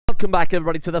Welcome back,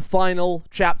 everybody, to the final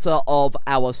chapter of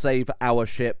our Save Our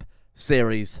Ship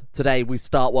series. Today, we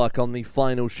start work on the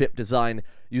final ship design,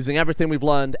 using everything we've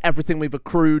learned, everything we've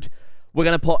accrued. We're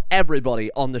going to put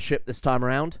everybody on the ship this time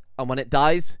around, and when it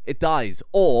dies, it dies.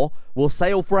 Or, we'll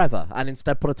sail forever, and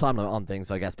instead put a time limit on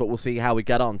things, I guess, but we'll see how we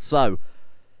get on. So,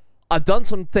 I've done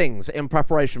some things in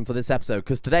preparation for this episode,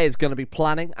 because today is going to be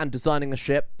planning and designing a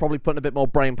ship, probably putting a bit more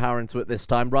brain power into it this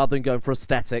time, rather than going for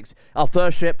aesthetics. Our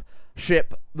first ship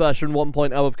version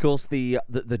 1.0, of course, the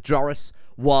Joris,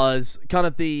 was kind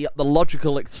of the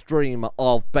logical extreme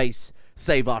of base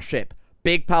Save Our Ship.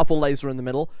 Big, powerful laser in the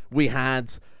middle. We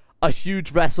had a huge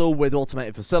vessel with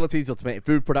automated facilities, automated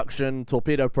food production,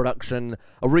 torpedo production,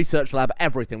 a research lab,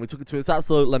 everything. We took it to its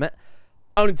absolute limit.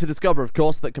 Only to discover, of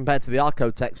course, that compared to the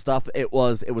Archotech stuff, it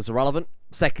was irrelevant.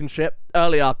 Second ship,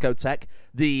 early Archotech,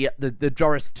 the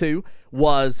Joris 2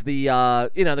 was the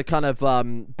the kind of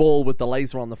ball with the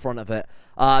laser on the front of it.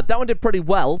 That one did pretty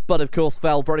well, but of course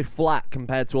fell very flat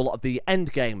compared to a lot of the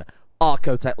endgame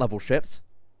Archotech level ships.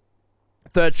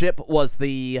 Third ship was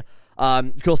the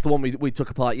of course, the one we took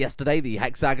apart yesterday, the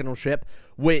hexagonal ship,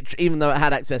 which, even though it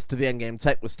had access to the endgame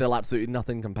tech, was still absolutely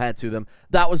nothing compared to them.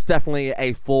 That was definitely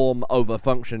a form over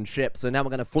function ship, so now we're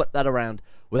going to flip that around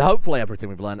with hopefully everything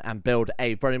we've learned and build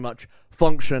a very much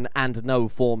function and no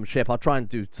form ship. I'll try and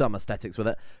do some aesthetics with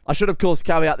it. I should, of course,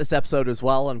 carry out this episode as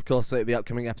well, and of course the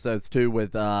upcoming episodes too,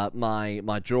 with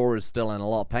my jaw is still in a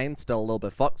lot of pain, still a little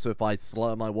bit fucked, so if I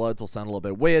slur my words or sound a little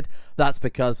bit weird, that's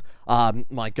because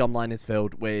my gum line is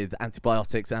filled with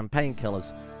antibiotics and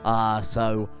painkillers,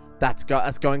 so that's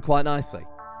going quite nicely.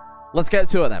 Let's get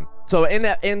to it then. So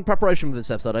in preparation for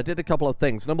this episode, I did a couple of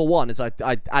things. Number one is I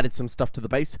added some stuff to the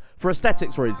base for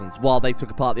aesthetics reasons while they took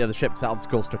apart the other ship, because that of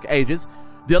course took ages.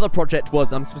 The other project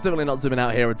was, I'm specifically not zooming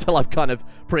out here until I've kind of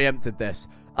preempted this.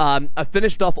 I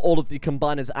finished off all of the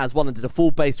combiners as one and did a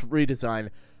full base redesign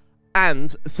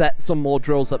and set some more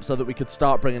drills up so that we could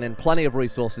start bringing in plenty of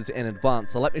resources in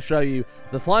advance. So let me show you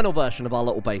the final version of our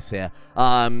little base here.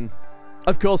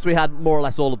 Of course, we had more or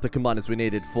less all of the combiners we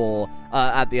needed for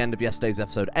at the end of yesterday's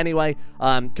episode anyway.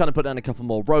 Kind of put down a couple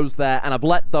more rows there, and I've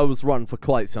let those run for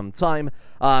quite some time.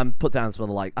 Put down some of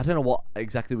the, like, I don't know what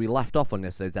exactly we left off on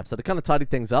yesterday's episode. I kind of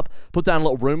tidied things up. Put down a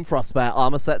little room for our spare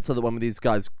armor set so that when these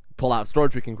guys pull out of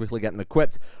storage, we can quickly get them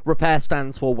equipped. Repair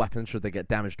stands for weapons should they get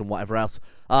damaged and whatever else.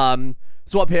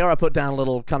 So up here, I put down a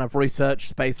little kind of research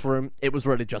space room. It was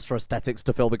really just for aesthetics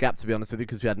to fill the gap, to be honest with you,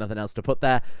 because we had nothing else to put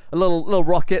there. A little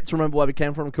rocket to remember where we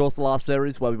came from, of course, the last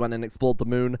series, where we went and explored the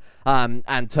moon,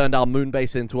 and turned our moon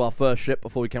base into our first ship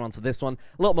before we came onto this one.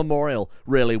 A little memorial,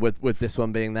 really, with this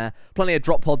one being there. Plenty of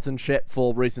drop pods and shit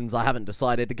for reasons I haven't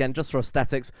decided. Again, just for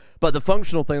aesthetics. But the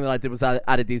functional thing that I did was I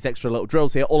added these extra little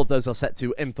drills here. All of those are set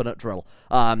to infinite drill,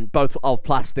 both of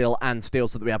plasteel and steel,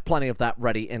 so that we have plenty of that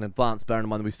ready in advance. Bearing in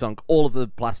mind that we sunk all of the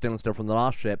plasteel and steel from the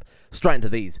last ship straight into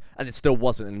these, and it still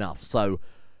wasn't enough. So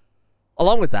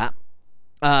along with that,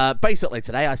 basically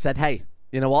today I said, hey,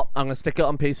 you know what, I'm going to stick it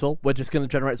on peaceful. We're just going to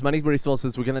generate as many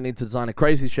resources. We're going to need to design a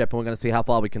crazy ship, and we're going to see how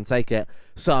far we can take it.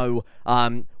 So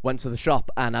went to the shop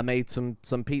and I made some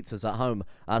pizzas at home,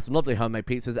 some lovely homemade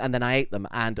pizzas, and then I ate them.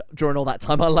 And during all that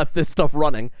time I left this stuff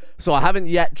running, so I haven't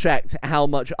yet checked how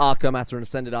much Archomatter and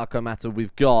Ascended Archomatter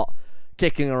we've got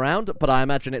kicking around, but I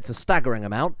imagine it's a staggering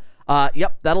amount.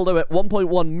 Yep, that'll do it.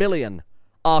 1.1 million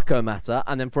Archomatter,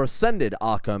 and then for Ascended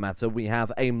Archomatter, we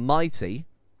have a mighty,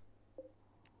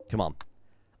 come on,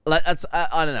 that's,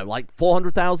 I don't know, like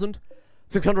 400,000?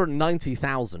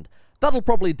 690,000. That'll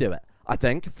probably do it, I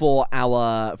think, for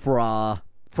our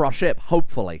ship,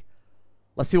 hopefully.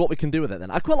 Let's see what we can do with it then.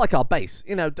 I quite like our base.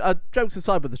 You know, jokes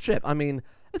aside with the ship, I mean,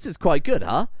 this is quite good,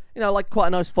 huh? You know, like quite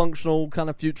a nice functional kind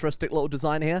of futuristic little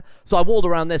design here. So I walled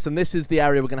around this, and this is the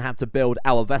area we're going to have to build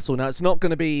our vessel. Now, it's not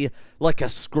going to be like a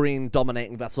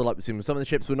screen-dominating vessel like we've seen with some of the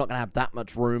ships. We're not going to have that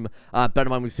much room. Bear in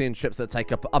mind, we've seen ships that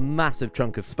take up a massive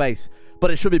chunk of space. But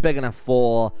it should be big enough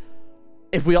for,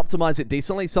 if we optimize it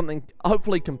decently, something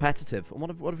hopefully competitive. And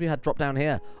what have we had drop down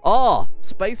here? Oh,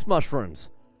 space mushrooms.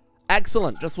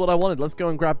 Excellent, just what I wanted. Let's go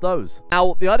and grab those.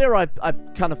 Now, the idea I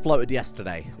kind of floated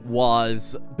yesterday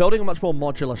was building a much more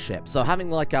modular ship. So having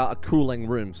like a cooling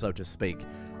room, so to speak,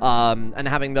 and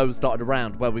having those dotted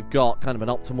around where we've got kind of an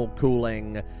optimal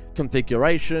cooling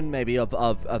configuration, maybe of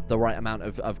the right amount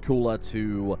of cooler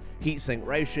to heatsink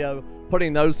ratio,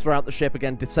 putting those throughout the ship,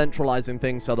 again, decentralizing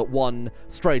things so that one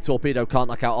stray torpedo can't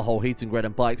knock out a whole heating grid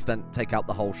and by extent take out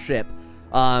the whole ship.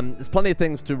 There's plenty of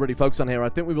things to really focus on here. I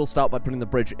think we will start by putting the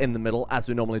bridge in the middle, as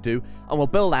we normally do, and we'll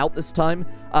build out this time.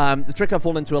 The trick I've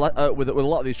fallen into with a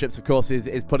lot of these ships, of course,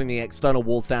 is putting the external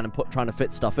walls down and trying to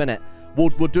fit stuff in it. We'll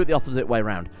do it the opposite way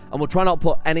around, and we'll try not to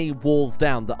put any walls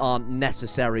down that aren't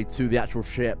necessary to the actual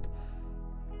ship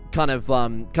kind of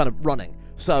running.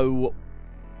 So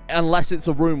unless it's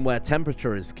a room where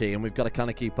temperature is key and we've got to kind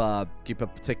of keep a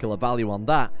particular value on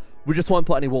that, we just won't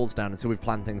put any walls down until we've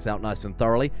planned things out nice and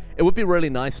thoroughly. It would be really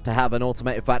nice to have an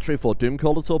automated factory for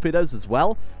Doomcaller torpedoes as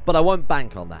well, but I won't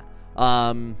bank on that.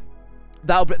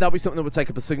 That'll be something that would take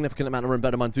up a significant amount of room.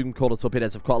 Bear in mind, Doomcaller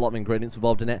torpedoes have quite a lot of ingredients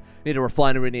involved in it. We need a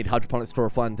refinery, we need hydroponics to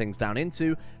refine things down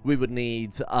into. We would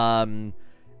need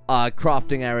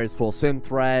crafting areas for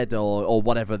synthread or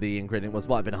whatever the ingredient was.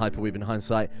 Might have been hyperweave in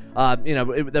hindsight. You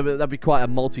know, that'd be quite a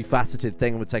multifaceted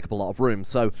thing and would take up a lot of room.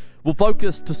 So we'll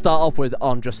focus to start off with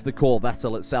on just the core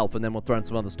vessel itself, and then we'll throw in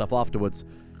some other stuff afterwards.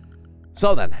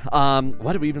 So then,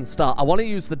 where do we even start? I want to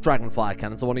use the Dragonfire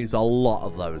cannons. I want to use a lot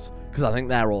of those because I think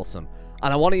they're awesome.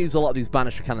 And I want to use a lot of these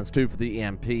Banisher cannons too for the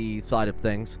EMP side of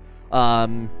things.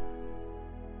 As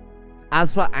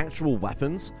for actual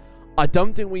weapons, I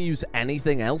don't think we use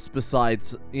anything else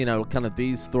besides, you know, kind of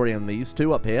these three and these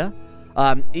two up here.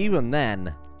 Even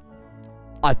then,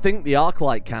 I think the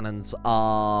Arclight cannons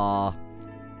are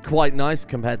quite nice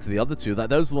compared to the other two.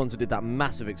 Those are the ones that did that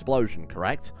massive explosion,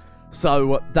 correct?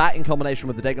 So that in combination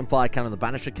with the Dagonfire cannon and the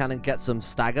Banisher cannon gets some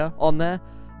stagger on there.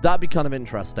 That'd be kind of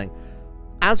interesting.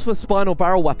 As for spinal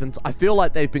barrel weapons, I feel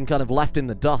like they've been kind of left in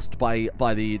the dust by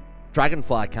the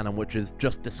Dragonfire cannon, which is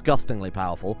just disgustingly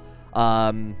powerful.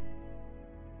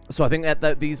 So I think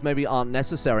that these maybe aren't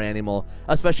necessary anymore,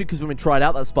 especially because when we tried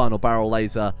out that spinal barrel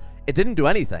laser, it didn't do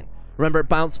anything. Remember, it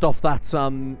bounced off that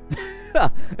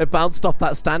it bounced off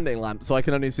that standing lamp, so I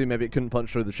can only assume maybe it couldn't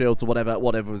punch through the shields or whatever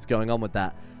was going on with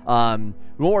that. We won't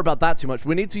worry about that too much.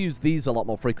 We need to use these a lot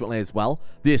more frequently as well.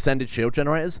 The Ascended Shield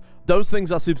Generators. Those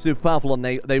things are super powerful, and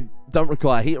they don't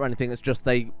require heat or anything. It's just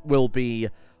they will be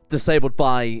disabled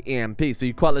by EMP, so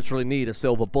you quite literally need a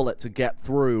silver bullet to get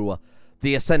through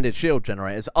the Ascended Shield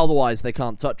Generators. Otherwise, they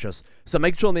can't touch us. So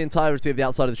make sure the entirety of the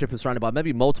outside of the ship is surrounded by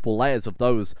maybe multiple layers of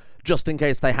those, just in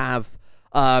case they have,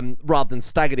 rather than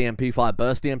staggered EMP fire,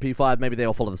 burst EMP fire, maybe they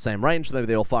all follow the same range, maybe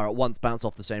they all fire at once, bounce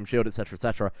off the same shield, etc.,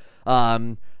 etc.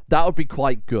 That would be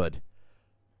quite good.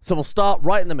 So we'll start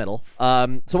right in the middle.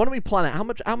 So why don't we plan it?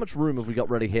 How much room have we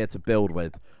got ready here to build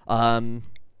with?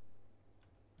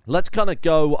 Let's kind of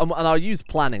go, and I'll use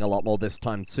planning a lot more this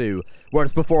time too,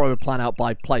 whereas before I would plan out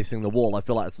by placing the wall. I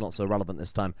feel like it's not so relevant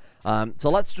this time. So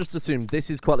let's just assume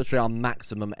this is quite literally our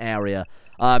maximum area.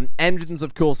 Engines,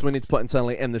 of course, we need to put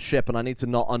internally in the ship, and I need to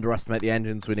not underestimate the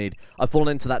engines we need. I've fallen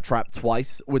into that trap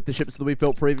twice with the ships that we've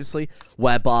built previously,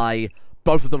 whereby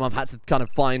both of them I've had to kind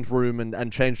of find room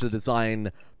and change the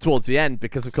design towards the end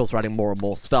because, of course, we're adding more and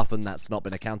more stuff, and that's not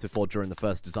been accounted for during the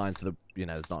first design, so, you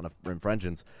know, there's not enough room for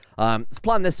engines. Let's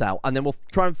plan this out, and then we'll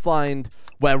try and find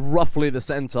where roughly the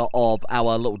center of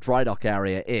our little dry dock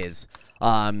area is.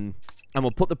 And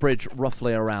we'll put the bridge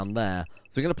roughly around there.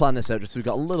 So we're going to plan this out just so we've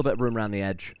got a little bit of room around the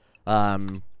edge,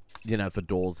 you know, for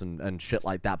doors and shit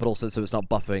like that, but also so it's not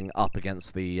buffing up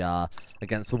against the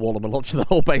wall, and we'll launch the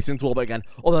whole base into orbit again.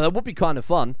 Although that would be kind of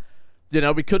fun. You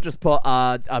know, we could just put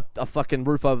a fucking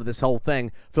roof over this whole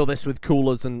thing, fill this with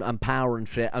coolers and power and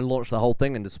shit, and launch the whole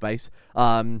thing into space.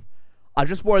 I'm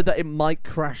just worried that it might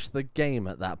crash the game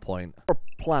at that point. A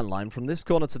plan line from this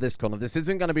corner to this corner. This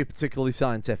isn't going to be particularly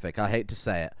scientific, I hate to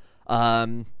say it.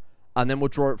 And then we'll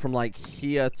draw it from, like,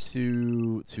 here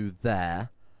to there.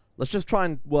 Let's just try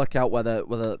and work out where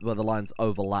the lines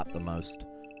overlap the most.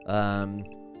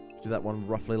 Do that one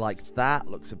roughly like that.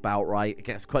 Looks about right.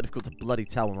 Again, it's quite difficult to bloody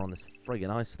tell when we're on this friggin'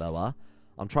 ice, though,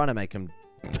 I'm trying to make them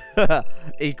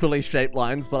equally shaped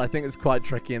lines, but I think it's quite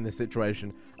tricky in this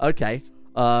situation. Okay.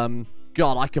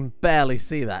 God, I can barely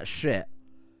see that shit.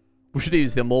 We should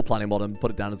use the more planning mod and put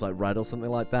it down as, like, red or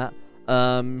something like that.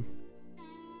 I'm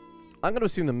going to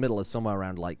assume the middle is somewhere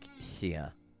around, like,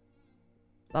 here.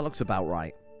 That looks about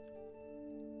right.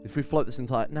 If we float this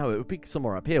entire... No, it would be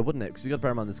somewhere up here, wouldn't it? Because you've got to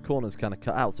bear in mind this corner's kind of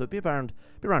cut out. So it'd be around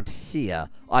here,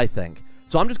 I think.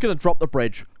 So I'm just going to drop the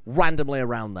bridge randomly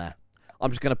around there. I'm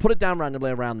just going to put it down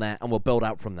randomly around there, and we'll build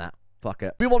out from that. Fuck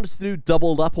it. We wanted to do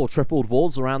doubled up or tripled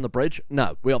walls around the bridge?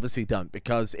 No, we obviously don't.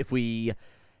 Because if we...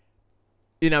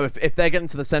 You know, if they're getting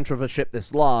to the center of a ship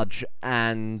this large,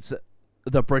 and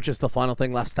the bridge is the final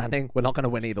thing left standing, we're not going to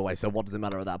win either way, so what does it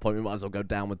matter at that point? We might as well go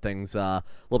down with things a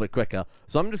little bit quicker.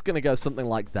 So I'm just going to go something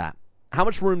like that. How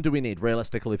much room do we need,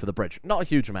 realistically, for the bridge? Not a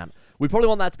huge amount. We probably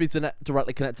want that to be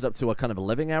directly connected up to a kind of a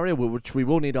living area, which we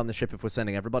will need on the ship if we're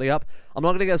sending everybody up. I'm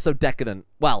not going to go so decadent.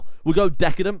 Well, we'll go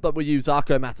decadent, but we'll use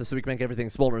Arco matter so we can make everything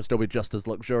smaller and still be just as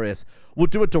luxurious. We'll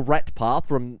do a direct path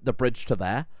from the bridge to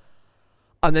there.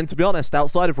 And then, to be honest,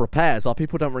 outside of repairs, our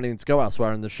people don't really need to go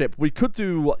elsewhere in the ship. We could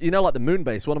do, you know, like the moon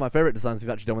base. One of my favorite designs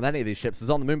we've actually done with any of these ships is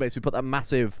on the moon base. We put that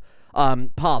massive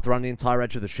path around the entire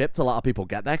edge of the ship to let our people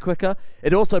get there quicker.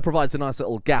 It also provides a nice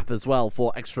little gap as well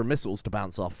for extra missiles to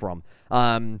bounce off from.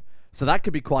 So that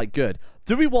could be quite good.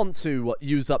 Do we want to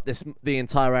use up the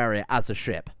entire area as a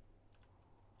ship?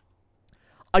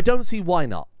 I don't see why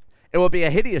not. It would be a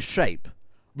hideous shape.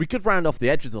 We could round off the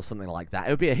edges or something like that.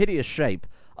 It would be a hideous shape.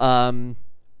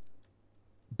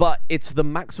 But it's the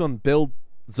maximum build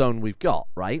zone we've got,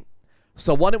 right?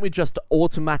 So why don't we just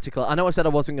automatically... I know I said I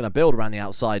wasn't going to build around the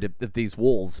outside of these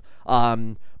walls.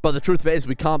 But the truth of it is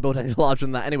we can't build any larger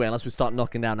than that anyway unless we start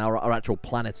knocking down our actual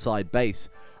planet-side base.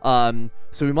 So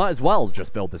we might as well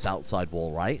just build this outside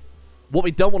wall, right? What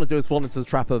we don't want to do is fall into the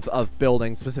trap of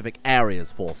building specific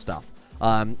areas for stuff.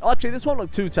 Actually, this won't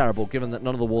look too terrible given that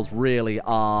none of the walls really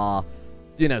are,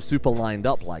 you know, super lined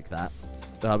up like that.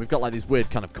 We've got like these weird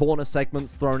kind of corner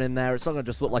segments thrown in there. It's not going to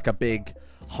just look like a big,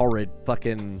 horrid,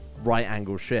 fucking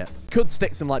right-angle ship. Could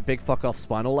stick some like big fuck-off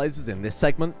spinal lasers in this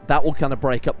segment. That will kind of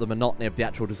break up the monotony of the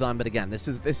actual design. But again, this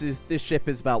ship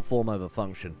is about form over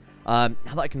function. Now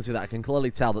that I can see that, I can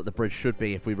clearly tell that the bridge should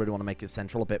be, if we really want to make it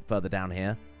central, a bit further down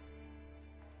here.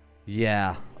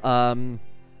 Yeah. Doesn't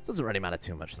really matter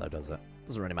too much though, does it?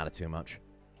 Doesn't really matter too much.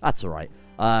 That's alright.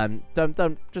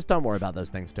 Just don't worry about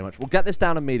those things too much. We'll get this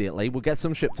down immediately. We'll get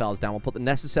some ship tiles down. We'll put the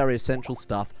necessary essential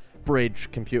stuff, bridge,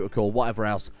 computer core, whatever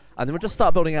else, and then we'll just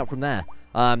start building out from there.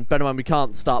 Bear in mind, we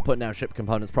can't start putting down ship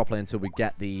components properly until we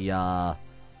get the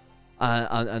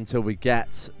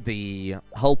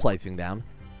hull plating down.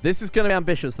 This is going to be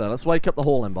ambitious, though. Let's wake up the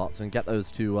hauling bots and get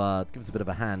those to give us a bit of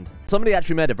a hand. Somebody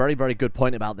actually made a very, very good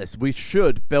point about this. We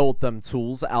should build them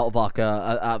tools out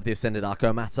of the Ascended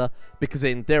Arco matter, because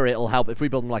in theory it'll help if we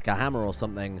build them like a hammer or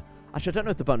something. Actually, I don't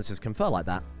know if the bonuses confer like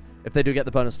that. If they do get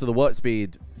the bonus to the work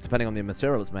speed, depending on the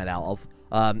material it's made out of,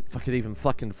 if I could even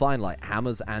fucking find like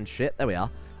hammers and shit. There we are.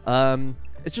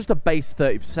 It's just a base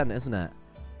 30%, isn't it?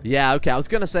 Yeah, okay. I was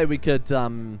going to say we could...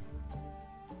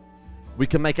 we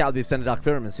can make out the Ascended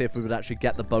Arcurium and see if we would actually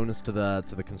get the bonus to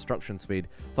the construction speed.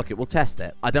 Fuck it, we'll test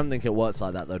it. I don't think it works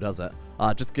like that, though, does it?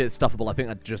 Just get stuffable. I think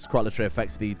that just quite literally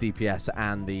affects the DPS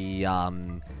and the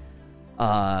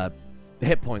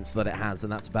hit points that it has,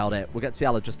 and that's about it. We'll get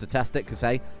Ciala just to test it, because,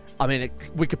 hey, I mean,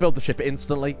 we could build the ship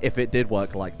instantly if it did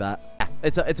work like that. Yeah,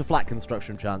 it's a flat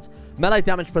construction chance. Melee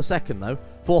damage per second, though,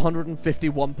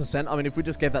 451%. I mean, if we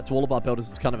just gave that to all of our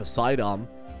builders as kind of a sidearm,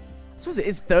 I suppose it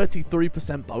is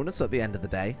 33% bonus at the end of the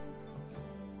day.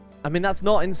 I mean, that's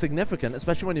not insignificant,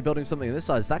 especially when you're building something of this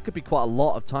size. That could be quite a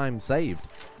lot of time saved,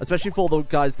 especially for the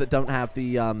guys that don't have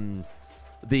the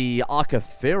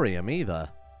Arcotherium either.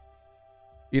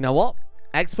 You know what?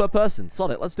 X per person.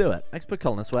 Sod it. Let's do it. X per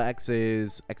colonist, where X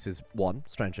is 1,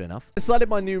 strangely enough. I decided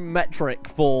my new metric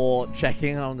for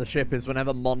checking on the ship is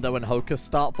whenever Mondo and Hokus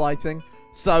start fighting.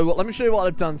 So, let me show you what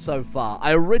I've done so far.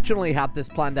 I originally had this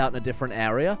planned out in a different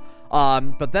area,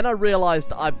 but then I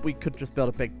realized we could just build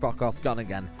a big fuck-off gun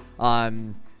again,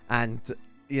 and,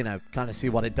 you know, kind of see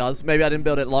what it does. Maybe I didn't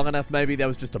build it long enough. Maybe there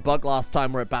was just a bug last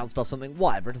time where it bounced off something.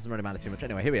 Whatever, it doesn't really matter too much.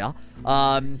 Anyway, here we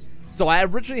are. So I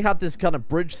originally had this kind of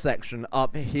bridge section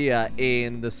up here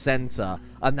in the center,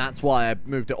 and that's why I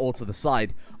moved it all to the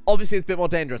side. Obviously, it's a bit more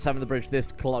dangerous having the bridge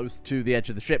this close to the edge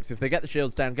of the ship. So if they get the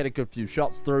shields down, get a good few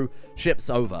shots through, ship's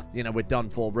over. You know, we're done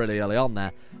for really early on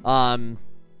there.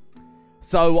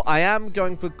 So I am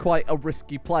going for quite a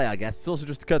risky play, I guess. It's also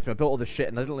just occurred to me, I built all this shit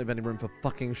and I didn't leave any room for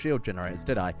fucking shield generators,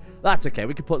 did I? That's okay.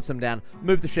 We could put some down,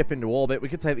 move the ship into orbit. We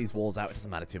could take these walls out. It doesn't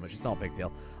matter too much. It's not a big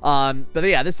deal. But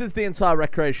yeah, this is the entire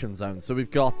recreation zone. So we've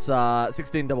got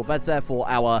 16 double beds there for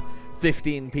our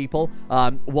 15 people,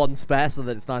 1 spare so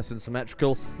that it's nice and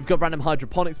symmetrical. We've got random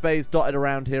hydroponics bays dotted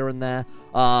around here and there.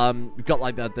 We've got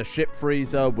like the ship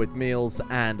freezer with meals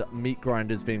and meat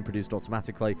grinders being produced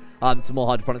automatically. Some more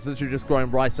hydroponics, literally just growing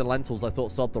rice and lentils. I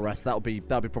thought sod the rest. That'll be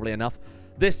probably enough.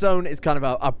 This zone is kind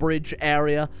of a bridge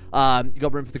area. You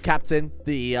got room for the captain,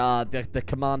 the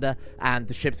commander, and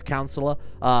the ship's counselor,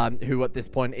 who at this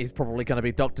point is probably going to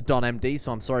be Dr. Don MD,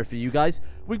 so I'm sorry for you guys.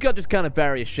 We've got just kind of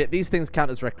various shit. These things count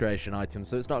as recreation items,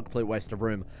 so it's not a complete waste of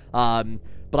room.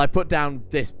 But I put down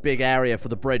this big area for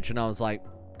the bridge, and I was like,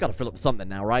 got to fill up something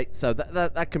now, right? So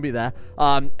that can be there.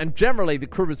 And generally, the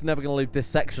crew is never going to leave this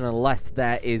section unless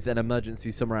there is an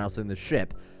emergency somewhere else in the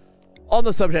ship. On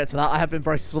the subject of that, I have been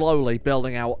very slowly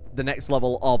building out the next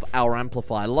level of our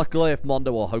amplifier. Luckily, if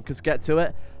Mondo or Hocus get to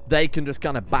it, they can just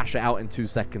kind of bash it out in 2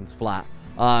 seconds flat.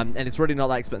 And it's really not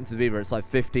that expensive either. It's like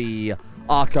 50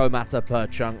 Arco matter per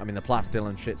chunk. I mean, the plasteel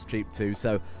and shit's cheap too.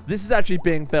 So this is actually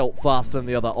being built faster than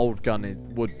the other old gun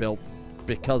would build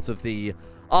because of the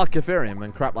Archiferium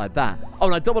and crap like that. Oh,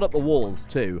 and I doubled up the walls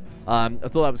too. I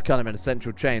thought that was kind of an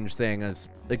essential change, seeing as,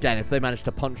 again, if they manage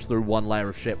to punch through one layer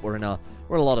of ship, we're in a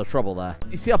lot of trouble there.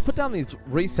 You see, I put down these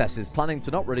recesses, planning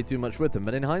to not really do much with them,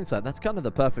 but in hindsight, that's kind of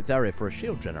the perfect area for a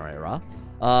shield generator, huh?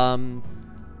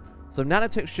 So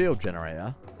nanotech shield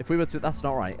generator, if we were to, that's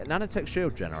not right, a nanotech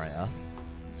shield generator,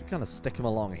 so we kind of stick them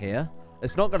along here.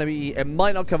 It's not going to be, it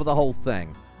might not cover the whole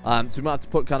thing. So we might have to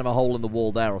put kind of a hole in the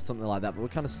wall there or something like that, but we'll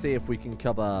kind of see if we can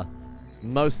cover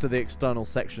most of the external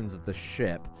sections of the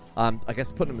ship. I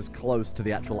guess putting them as close to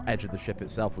the actual edge of the ship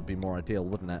itself would be more ideal,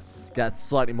 wouldn't it? Get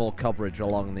slightly more coverage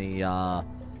along the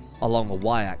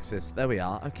y-axis. There we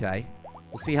are. Okay.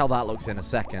 We'll see how that looks in a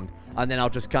second. And then I'll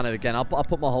just kind of, again, I'll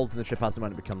put my holes in the ship as and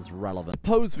when it becomes relevant.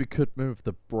 Suppose we could move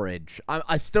the bridge.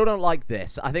 I still don't like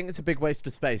this. I think it's a big waste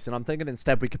of space, and I'm thinking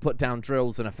instead we could put down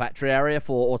drills in a factory area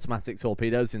for automatic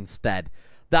torpedoes instead.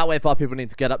 That way, if our people need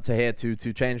to get up to here to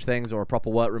change things or a proper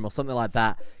workroom or something like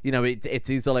that, you know, it's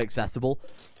easily accessible.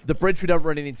 The bridge we don't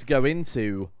really need to go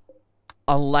into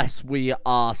unless we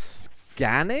are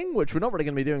scanning, which we're not really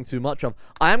going to be doing too much of.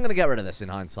 I am going to get rid of this in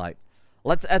hindsight.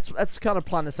 Let's kind of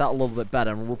plan this out a little bit better,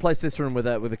 and we'll replace this room with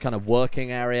a kind of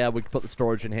working area. We can put the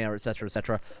storage in here, etc.,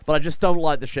 etc. But I just don't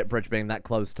like the ship bridge being that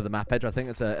close to the map edge. I think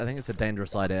it's a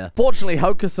dangerous idea. Fortunately,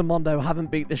 Hocus and Mondo haven't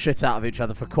beat the shit out of each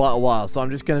other for quite a while, so I'm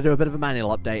just going to do a bit of a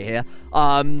manual update here.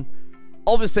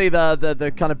 Obviously,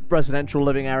 the kind of residential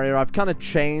living area, I've kind of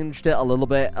changed it a little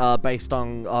bit based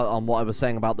on what I was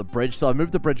saying about the bridge. So I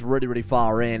moved the bridge really, really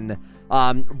far in,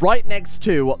 right next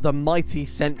to the mighty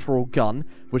central gun,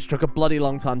 which took a bloody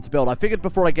long time to build. I figured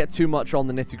before I get too much on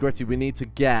the nitty-gritty, we need to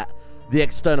get the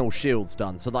external shields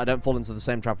done so that I don't fall into the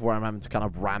same trap where I'm having to kind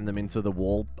of ram them into the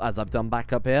wall as I've done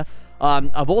back up here.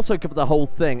 I've also covered the whole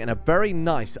thing in a very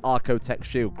nice Archotech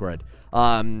shield grid,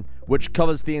 which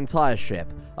covers the entire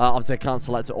ship. Obviously, I can't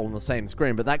select it all on the same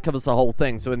screen, but that covers the whole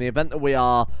thing. So in the event that we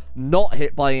are not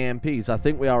hit by EMPs, I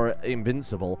think we are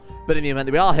invincible. But in the event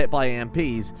that we are hit by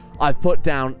EMPs, I've put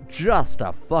down just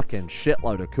a fucking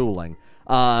shitload of cooling.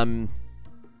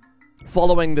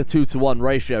 Following the 2-to-1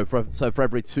 ratio, so for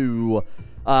every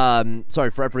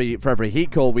for every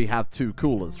heat core, we have 2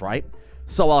 coolers, right?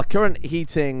 So our current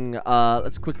heating,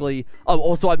 let's quickly... Oh,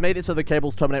 also I've made it so the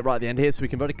cables terminate right at the end here, so we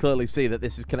can very clearly see that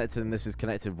this is connected and this is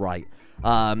connected right.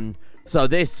 So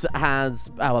this has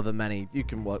however many, you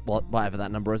can work whatever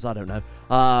that number is, I don't know.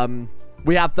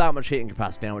 We have that much heating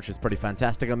capacity now, which is pretty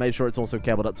fantastic. I made sure it's also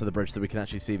cabled up to the bridge so we can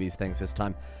actually see these things this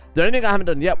time. The only thing I haven't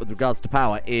done yet with regards to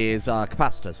power is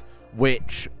capacitors,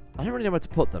 which... I don't really know where to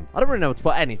put them. I don't really know where to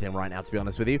put anything right now, to be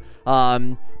honest with you.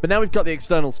 But now we've got the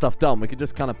external stuff done, we can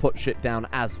just kind of put shit down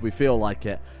as we feel like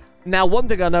it. Now, one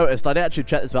thing I noticed, I did actually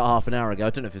check this about half an hour ago. I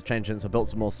don't know if it's changed since I built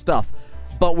some more stuff.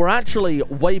 But we're actually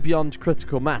way beyond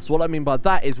critical mass. What I mean by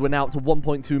that is we're now up to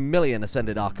 1.2 million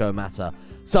ascended Arco matter.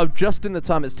 So just in the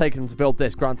time it's taken to build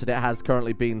this, granted it has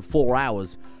currently been 4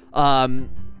 hours,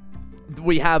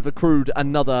 we have accrued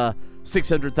another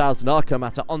 600,000 Arco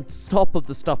matter on top of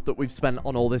the stuff that we've spent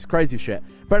on all this crazy shit.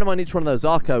 Bear in mind, each one of those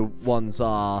Arco ones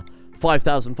are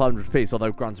 5,500 apiece,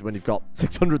 although granted when you've got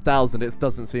 600,000 it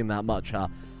doesn't seem that much, huh?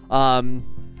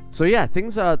 So yeah,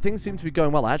 things seem to be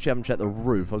going well. I actually haven't checked the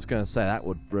roof. I was going to say that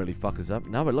would really fuck us up.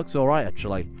 No, it looks alright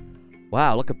actually.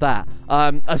 Wow, look at that.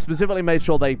 I specifically made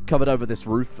sure they covered over this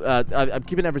roof. I'm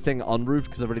keeping everything on roof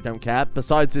because I really don't care,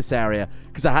 besides this area,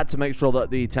 because I had to make sure that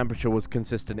the temperature was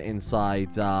consistent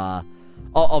inside,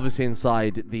 obviously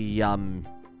inside the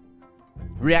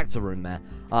reactor room there.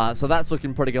 So that's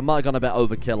looking pretty good. Might have gone a bit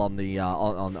overkill on the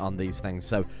on these things.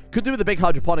 So could do with a big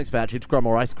hydroponics bed actually to grow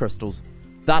more ice crystals.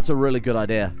 That's a really good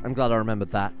idea. I'm glad I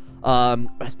remembered that.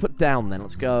 Let's put down then.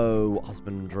 Let's go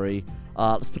husbandry.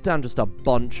 Let's put down just a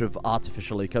bunch of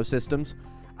artificial ecosystems,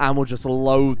 and we'll just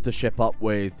load the ship up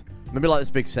with maybe like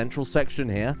this big central section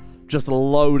here. Just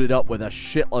load it up with a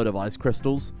shitload of ice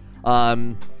crystals.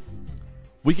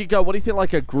 We could go. What do you think?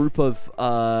 Like a group of.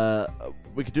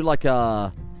 We could do like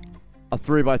a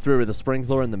 3x3 with a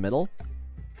sprinkler in the middle.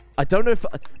 I don't know if...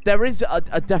 there is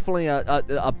definitely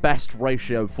a best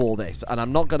ratio for this, and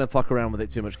I'm not going to fuck around with it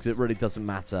too much because it really doesn't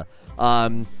matter.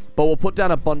 But we'll put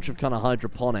down a bunch of kind of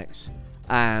hydroponics,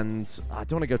 and I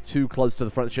don't want to go too close to the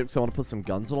front of the ship because I want to put some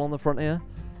guns along the front here.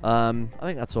 I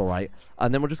think that's all right.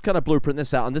 And then we'll just kind of blueprint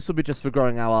this out, and this will be just for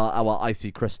growing our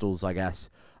icy crystals, I guess.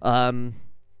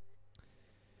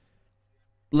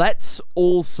 let's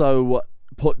also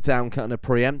put down kind of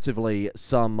preemptively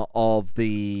some of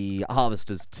the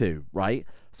harvesters too, right?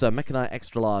 So mechanite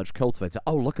extra large cultivator.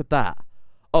 Oh, look at that.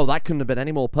 Oh, that couldn't have been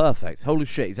any more perfect. Holy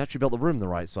shit, he's actually built the room the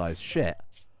right size. Shit.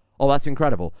 Oh, that's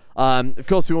incredible. Of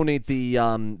course, we will need the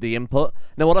input.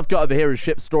 Now, what I've got over here is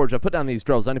ship storage. I put down these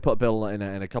drills. I only put a bill in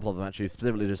a couple of them, actually,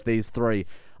 specifically just these 3.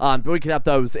 But we could have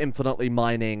those infinitely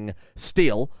mining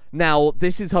steel. Now,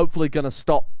 this is hopefully going to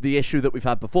stop the issue that we've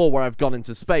had before, where I've gone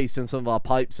into space and some of our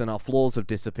pipes and our floors have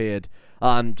disappeared,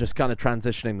 just kind of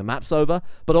transitioning the maps over.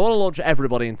 But I want to launch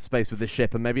everybody into space with this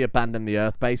ship and maybe abandon the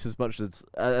Earth base as much as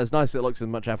nice as it looks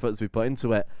and much effort as we put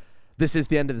into it. This is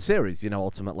the end of the series, you know,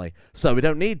 ultimately. So we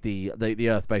don't need the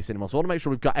Earth base anymore. So I want to make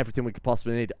sure we've got everything we could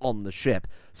possibly need on the ship.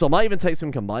 So I might even take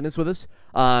some combiners with us,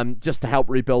 just to help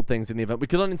rebuild things in the event. We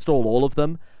could uninstall all of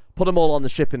them, put them all on the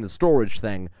ship in the storage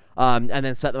thing, and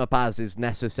then set them up as is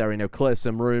necessary. You know, clear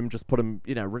some room, just put them,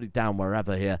 you know, really down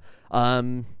wherever here.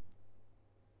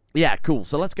 Yeah, cool.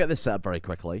 So let's get this set up very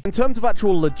quickly. In terms of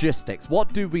actual logistics,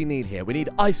 what do we need here? We need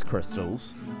ice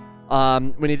crystals.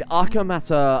 We need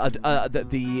Arcomatter,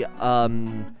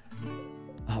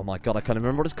 oh my god, I can't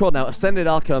remember what it's called now. Ascended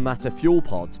Arcomatter fuel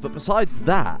pods. But besides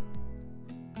that,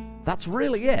 that's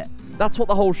really it. That's what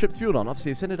the whole ship's fueled on.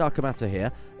 Obviously, Ascended Arcomatter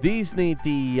here. These need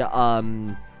the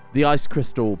ice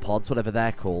crystal pods, whatever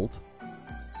they're called.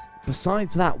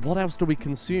 Besides that, what else do we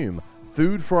consume?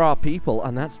 Food for our people,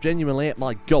 and that's genuinely it.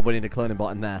 My god, we need a cloning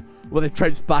bot in there. Well, they've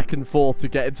traipsed back and forth to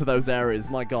get into those areas.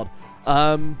 My god.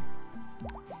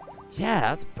 Yeah,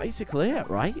 that's basically it,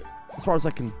 right? As far as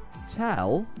I can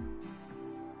tell.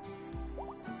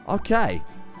 Okay.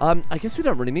 I guess we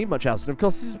don't really need much else. And of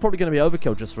course, this is probably going to be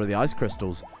overkill just for the ice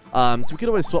crystals. So we could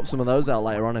always swap some of those out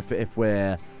later on if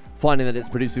we're finding that it's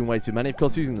producing way too many. Of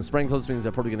course, using the sprinklers means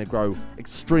they're probably going to grow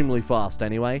extremely fast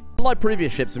anyway. Like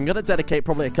previous ships, I'm going to dedicate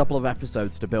probably a couple of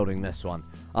episodes to building this one.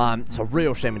 It's a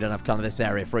real shame we don't have kind of this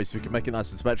area free, so we can make it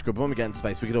nice and symmetrical, but when we get in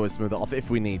space, we could always smooth it off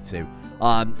if we need to.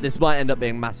 This might end up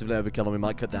being massively overkill, and we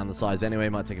might cut down the size anyway,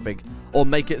 might take a big, or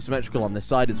make it symmetrical on this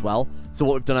side as well. So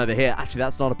what we've done over here, actually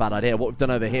that's not a bad idea. What we've done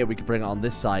over here, we could bring it on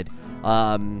this side,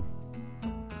 and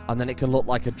then it can look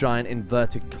like a giant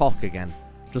inverted cock again.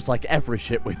 Just like every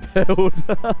ship we build.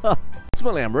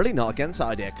 Ultimately, I'm really not against that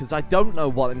idea, because I don't know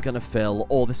what I'm going to fill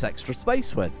all this extra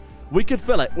space with. We could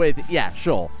fill it with, yeah,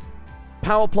 sure,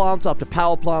 power plants after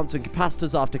power plants, and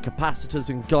capacitors after capacitors,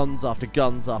 and guns after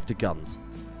guns after guns.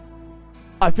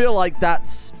 I feel like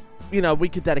that's, you know, we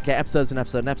could dedicate episodes and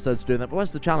episodes and episodes to doing that, but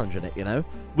where's the challenge in it, you know?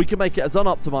 We can make it as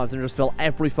unoptimized and just fill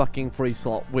every fucking free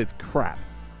slot with crap.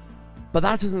 But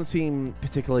that doesn't seem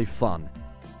particularly fun.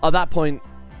 At that point,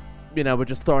 you know, we're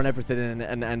just throwing everything in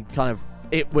and kind of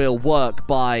it will work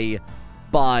by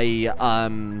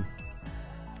the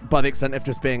extent of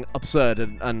just being absurd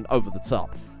and over the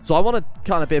top. So I want to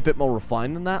kind of be a bit more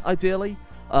refined than that, ideally.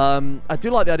 I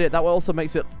do like the idea. That also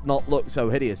makes it not look so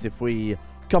hideous if we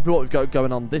copy what we've got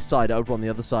going on this side over on the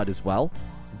other side as well.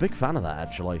 I'm a big fan of that,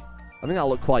 actually. I think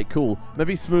that'll look quite cool.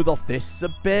 Maybe smooth off this a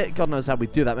bit. God knows how we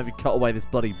do that. Maybe cut away this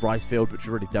bloody rice field, which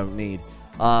we really don't need.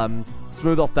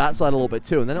 Smooth off that side a little bit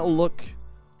too, and then it'll look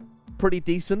pretty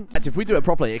decent. And if we do it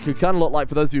properly, it could kind of look like,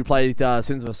 for those of you who played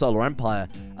Sins of a Solar Empire,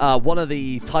 one of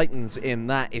the titans in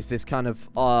that is this kind of,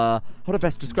 how do I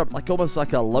best describe it? Like almost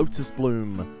like a lotus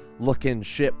bloom looking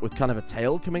ship with kind of a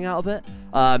tail coming out of it,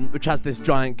 which has this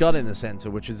giant gun in the center,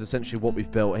 which is essentially what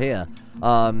we've built here.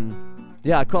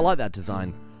 Yeah, I quite like that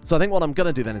design. So I think what I'm going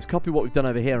to do then is copy what we've done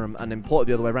over here and import it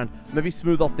the other way around. Maybe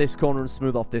smooth off this corner and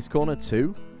smooth off this corner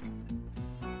too.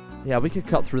 Yeah, we could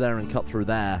cut through there and cut through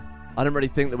there. I don't really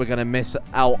think that we're going to miss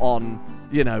out on,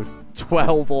 you know,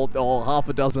 12 or half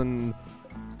a dozen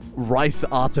rice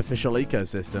artificial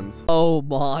ecosystems. Oh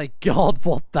my god,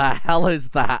 what the hell is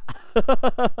that?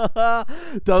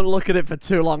 Don't look at it for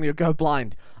too long, you'll go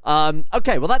blind.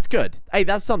 Okay, well that's good. Hey,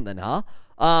 that's something, huh?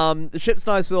 The ship's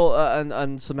nice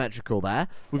and symmetrical there.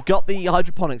 We've got the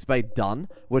hydroponics bay done,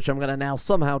 which I'm going to now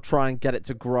somehow try and get it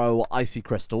to grow icy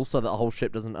crystals so that the whole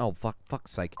ship doesn't, oh,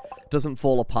 fuck's sake, doesn't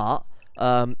fall apart.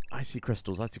 Icy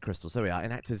crystals, there we are,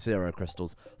 inactive 0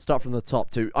 crystals. Start from the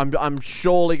top too. I'm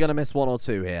surely going to miss 1 or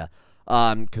 2 here,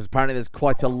 because apparently there's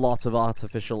quite a lot of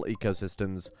artificial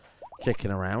ecosystems kicking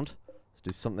around. Let's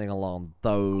do something along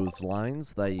those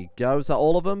lines. There you go. Is that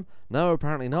all of them? No,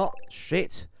 apparently not.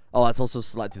 Shit. Oh, that's also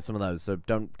selected some of those, so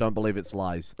don't believe it's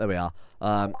lies. There we are.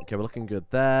 Okay, we're looking good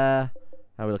there.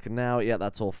 How are we looking now? Yeah,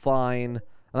 that's all fine.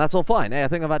 And that's all fine. Hey, I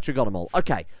think I've actually got them all.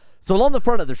 Okay, so along the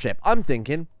front of the ship, I'm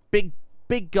thinking big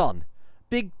gun.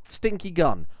 Big stinky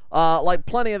gun. Like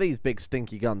plenty of these big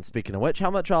stinky guns. Speaking of which, how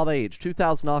much are they each?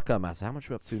 2,000 Arco matter. How much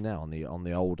are we up to now on the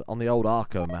old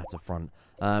Arco matter front?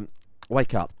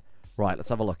 Wake up. Right, let's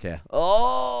have a look here.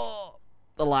 Oh,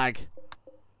 the lag.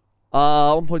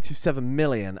 1.27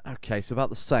 million. Okay, so about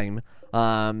the same.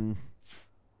 To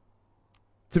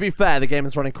be fair, the game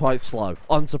is running quite slow,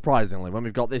 unsurprisingly, when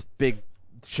we've got this big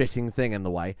shitting thing in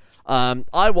the way.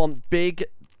 I want big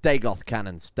Dagoth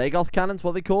cannons. Dagoth cannons,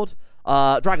 what are they called?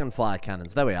 Dragonfire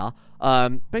cannons, there we are.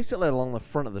 Basically along the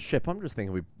front of the ship. I'm just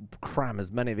thinking we cram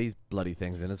as many of these bloody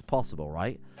things in as possible,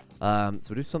 right? So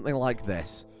we do something like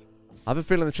this. I have a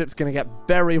feeling the ship's going to get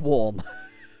very warm.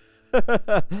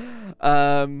 Put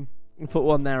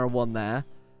one there and one there.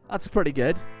 That's pretty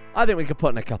good. I think we could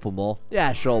put in a couple more.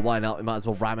 Yeah, sure, why not? We might as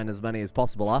well ram in as many as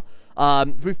possible, huh?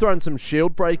 We've thrown some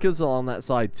shield breakers along that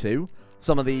side too.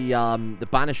 Some of the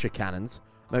Banisher cannons.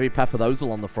 Maybe pepper those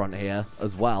along the front here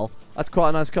as well. That's quite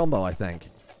a nice combo, I think.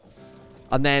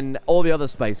 And then all the other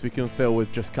space we can fill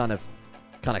with just kind of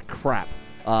crap.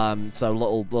 So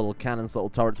little cannons, little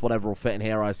turrets, whatever will fit in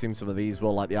here. I assume some of these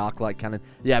will, like the arc light cannon.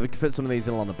 Yeah, we can fit some of these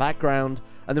in along the background.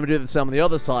 And then we do the same on the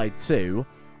other side too.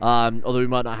 Although we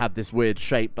might not have this weird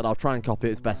shape, but I'll try and copy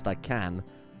it as best I can.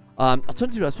 I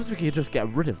suppose we could just get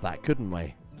rid of that, couldn't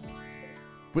we?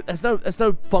 There's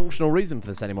no functional reason for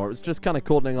this anymore. It's just kind of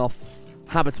cordoning off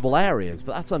habitable areas,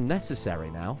 but that's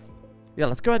unnecessary now. Yeah,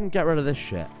 let's go ahead and get rid of this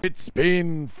shit. It's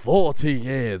been 40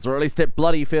 years, or at least it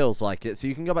bloody feels like it. So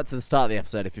you can go back to the start of the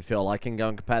episode if you feel like and go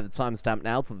and compare the timestamp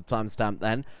now to the timestamp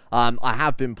then. I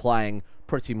have been playing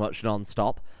pretty much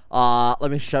non-stop.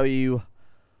 Let me show you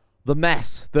the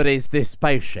mess that is this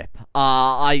spaceship.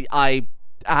 I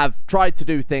have tried to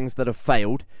do things that have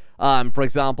failed. For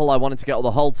example, I wanted to get all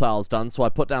the hull tiles done, so I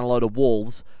put down a load of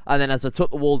walls, and then as I took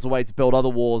the walls away to build other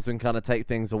walls and kind of take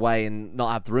things away and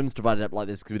not have the rooms divided up like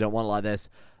this, because we don't want it like this,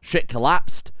 shit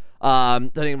collapsed.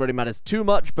 Don't think it really matters too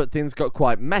much, but things got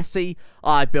quite messy.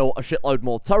 I built a shitload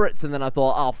more turrets, and then I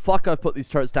thought, oh fuck, I've put these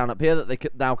turrets down up here that they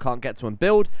now can't get to and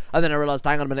build, and then I realized,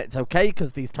 hang on a minute, it's okay,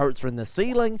 because these turrets are in the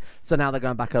ceiling, so now they're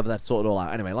going back over there to sort it all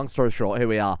out. Anyway, long story short, here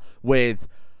we are with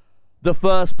the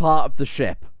first part of the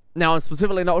ship. Now, I'm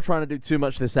specifically not trying to do too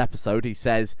much this episode. He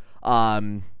says, how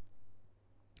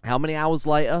many hours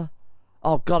later?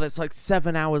 Oh, God, it's like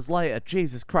 7 hours later.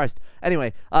 Jesus Christ.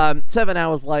 Anyway, 7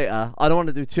 hours later, I don't want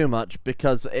to do too much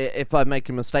because if I'm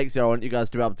making mistakes here, I want you guys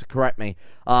to be able to correct me.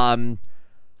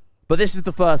 But this is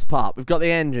the first part. We've got the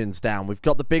engines down. We've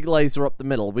got the big laser up the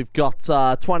middle. We've got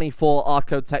 24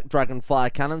 Arcotech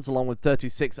Dragonfire cannons along with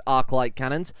 36 Arclight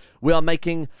cannons. We are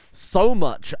making so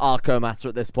much Arco matter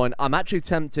at this point. I'm actually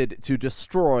tempted to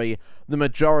destroy the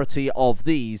majority of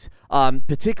these,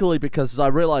 particularly because as I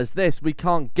realize this, we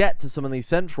can't get to some of these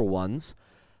central ones.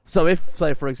 So if,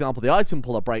 say, for example, the item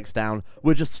puller breaks down,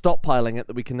 we're just stockpiling it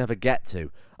that we can never get to.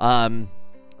 So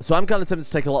I'm kind of tempted to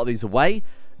take a lot of these away.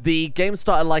 The game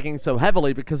started lagging so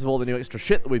heavily because of all the new extra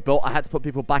shit that we built, I had to put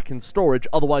people back in storage,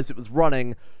 otherwise it was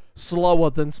running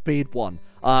slower than Speed 1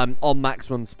 on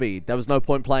maximum speed. There was no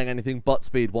point playing anything but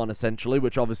Speed 1, essentially,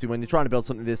 which obviously when you're trying to build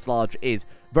something this large is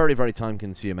very, very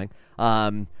time-consuming.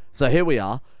 So here we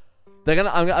are.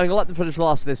 I'm gonna let them finish the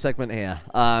last of this segment here.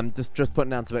 Just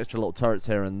putting down some extra little turrets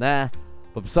here and there.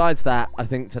 But besides that, I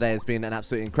think today has been an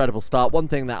absolutely incredible start. One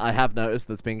thing that I have noticed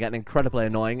that's been getting incredibly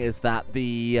annoying is that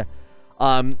the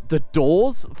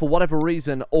doors, for whatever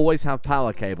reason, always have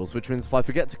power cables, which means if I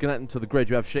forget to connect them to the grid,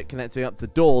 you have shit connecting up to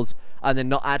doors and then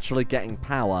not actually getting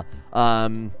power.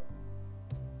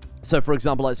 So, for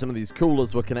example, like some of these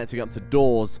coolers were connecting up to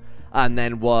doors and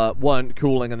then weren't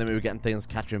cooling, and then we were getting things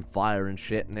catching fire and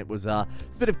shit, and it's a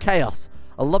bit of chaos.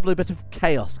 A lovely bit of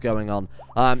chaos going on.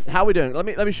 How are we doing? Let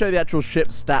me show you the actual ship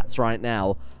stats right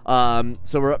now.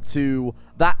 So we're up to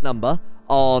that number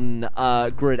on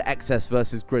grid excess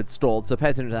versus grid stored. So pay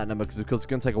attention to that number because, of course, it's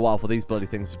going to take a while for these bloody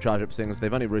things to charge up, seeing as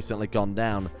they've only recently gone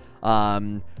down.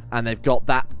 And they've got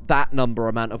that number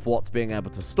amount of watts being able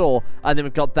to store, and then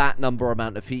we've got that number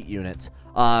amount of heat units.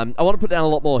 I want to put down a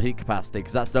lot more heat capacity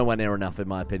because that's nowhere near enough, in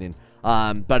my opinion.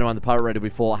 Bear in mind, the Pirate Raider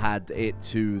before had it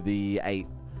to the 8,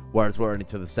 whereas we're only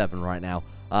to the 7 right now.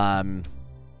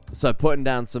 So putting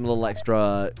down some little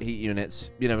extra heat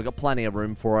units, you know, we've got plenty of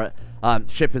room for it.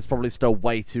 Ship is probably still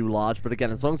way too large, but again,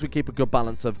 as long as we keep a good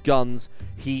balance of guns,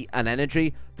 heat, and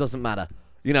energy, doesn't matter.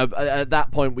 You know, at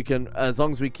that point, we can, as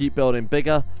long as we keep building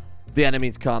bigger, the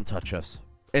enemies can't touch us,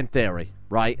 in theory,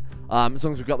 right? As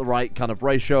long as we've got the right kind of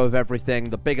ratio of everything,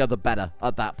 the bigger, the better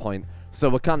at that point. So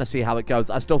we'll kind of see how it goes.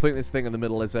 I still think this thing in the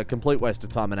middle is a complete waste of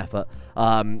time and effort,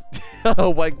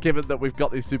 when given that we've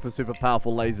got these super, super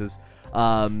powerful lasers.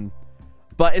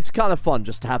 But it's kind of fun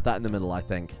just to have that in the middle, I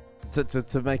think.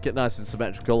 to make it nice and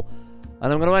symmetrical.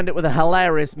 And I'm going to end it with a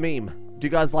hilarious meme. Do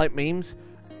you guys like memes?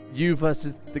 You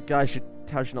versus the guy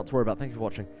tells you not to worry about. Thank you for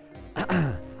watching.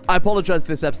 I apologize,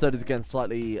 this episode is again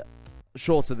slightly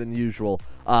shorter than usual.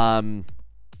 But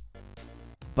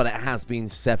it has been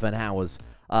 7 hours.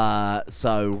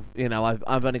 So, you know,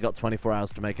 I've only got 24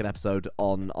 hours to make an episode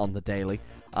on the daily.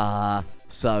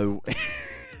 So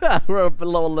we're a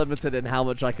little limited in how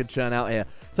much I can churn out here.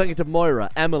 Thank you to Moira,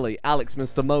 Emily, Alex,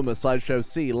 Mr. Moma, Sideshow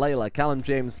C, Layla, Callum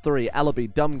James 3,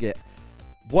 Ellaby, Dumgit,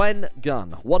 Gwen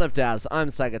Gunn, One of Daz, I'm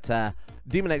Sagataire,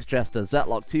 Demon X Jester,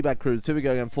 Zetlock, Teabag Cruz, Here We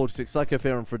Go Again 46, Psycho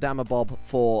Fear, and Fredama Bob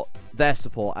for their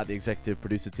support at the executive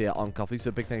producer tier on Coffee. So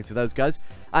a big thank you to those guys.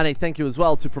 And a thank you as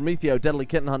well to Prometheo, Deadly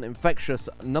Kitten Hunt, Infectious,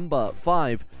 Number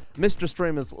 5, Mr.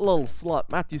 Streamers, Lil Slut,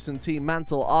 Matthewson T,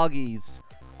 Mantle, Argis,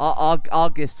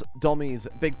 Argis, Dommies,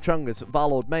 Big Chungus,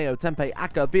 Varlord, Mayo, Tempe,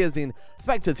 Akka, Beerzine,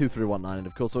 Spectre2319, and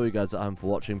of course all you guys at home for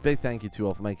watching. Big thank you to you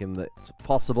all for making it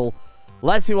possible.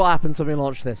 Let's see what happens when we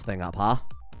launch this thing up, huh?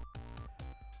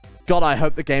 God, I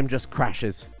hope the game just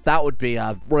crashes. That would be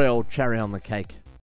a real cherry on the cake.